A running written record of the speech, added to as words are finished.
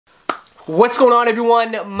What's going on,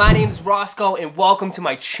 everyone? My name is Roscoe and welcome to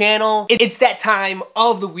my channel. It's that time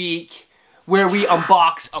of the week where we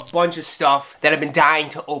unbox a bunch of stuff that I've been dying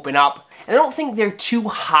to open up. And I don't think they're too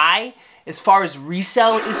high as far as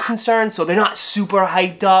resale is concerned, so they're not super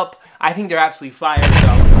hyped up. I think they're absolutely fire, so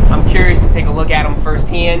I'm curious to take a look at them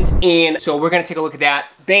firsthand. And so we're gonna take a look at that.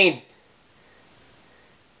 Bane.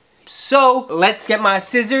 So let's get my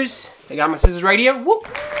scissors. I got my scissors right here. Whoop.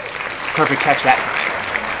 Perfect catch that time.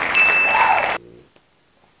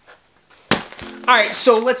 Alright,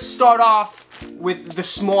 so let's start off with the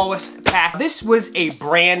smallest pack. This was a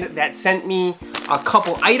brand that sent me a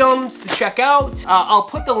couple items to check out. I'll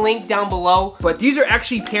put the link down below, but these are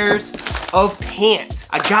actually pairs of pants.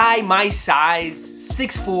 A guy my size,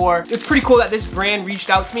 6'4". It's pretty cool that this brand reached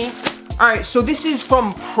out to me. Alright, so this is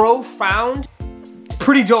from Profound.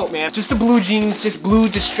 Pretty dope, man. Just the blue jeans, just blue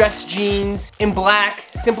distressed jeans in black,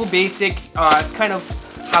 simple basic. It's kind of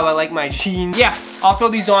how I like my jeans. Yeah, I'll throw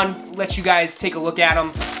these on, let you guys take a look at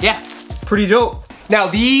them. Yeah, pretty dope. Now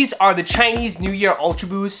these are the Chinese New Year Ultra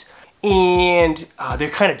Boost, and they're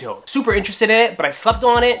kind of dope. Super interested in it, but I slept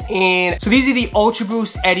on it. And so these are the Ultra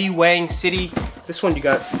Boost Eddie Wang City. This one you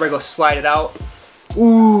got regular slide it out.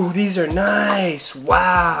 Ooh, these are nice.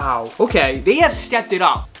 Wow. Okay, they have stepped it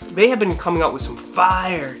up. They have been coming out with some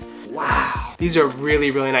fire. Wow. These are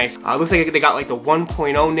really, really nice. Looks like they got like the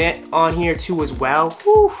 1.0 knit on here too as well.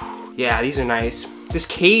 Whew. Yeah, these are nice. This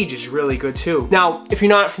cage is really good too. Now, if you're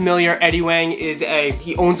not familiar, Eddie Wang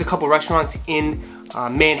he owns a couple restaurants in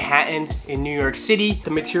Manhattan in New York City.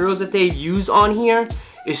 The materials that they've used on here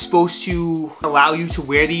is supposed to allow you to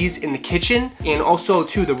wear these in the kitchen, and also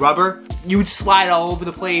too the rubber. You would slide all over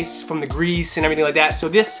the place from the grease and everything like that. So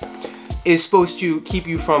this is supposed to keep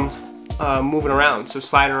you from moving around, so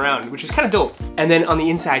sliding around, which is kind of dope. And then on the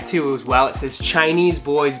inside too as well, it says Chinese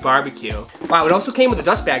Boys Barbecue. Wow, it also came with a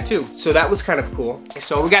dust bag too, so that was kind of cool.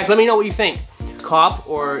 So guys, let me know what you think. Cop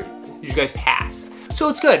or did you guys pass? So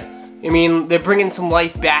it's good. I mean, they're bringing some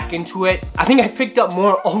life back into it. I think I picked up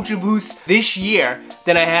more Ultra Boosts this year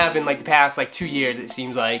than I have in like the past like 2 years, it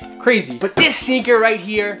seems like. Crazy. But this sneaker right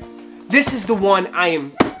here, this is the one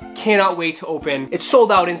I cannot wait to open. It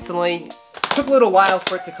sold out instantly. It took a little while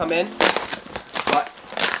for it to come in, but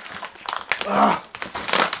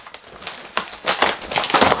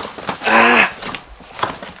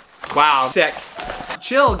wow, sick.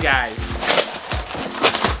 Chill, guys.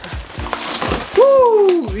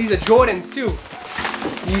 Woo! These are Jordans too.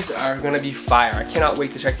 These are gonna be fire. I cannot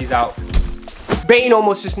wait to check these out. Bane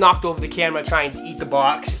almost just knocked over the camera trying to eat the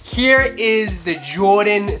box. Here is the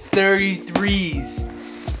Jordan 33s.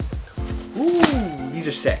 Ooh, these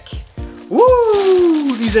are sick.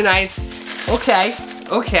 Woo! These are nice. Okay,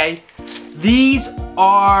 okay. These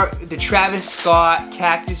are the Travis Scott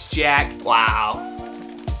Cactus Jack. Wow.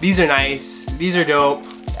 These are nice. These are dope.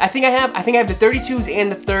 I think I have the 32s and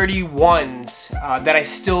the 31s that I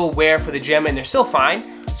still wear for the gym, and they're still fine.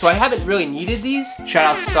 So I haven't really needed these. Shout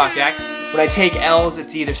out to StockX. When I take L's,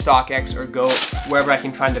 it's either StockX or GOAT, wherever I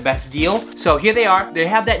can find the best deal. So here they are. They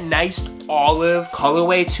have that nice olive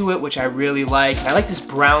colorway to it, which I really like. I like this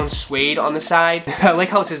brown suede on the side. I like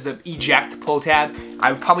how it says the eject pull tab.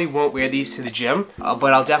 I probably won't wear these to the gym,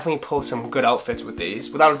 but I'll definitely pull some good outfits with these,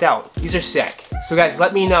 without a doubt. These are sick. So guys,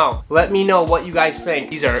 let me know. Let me know what you guys think.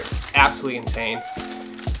 These are absolutely insane.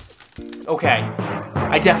 Okay,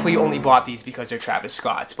 I definitely only bought these because they're Travis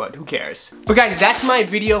Scott's, but who cares? But guys, that's my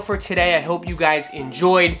video for today. I hope you guys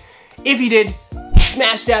enjoyed. If you did,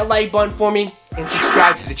 smash that like button for me and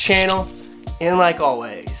subscribe to the channel. And like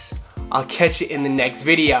always, I'll catch you in the next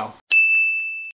video.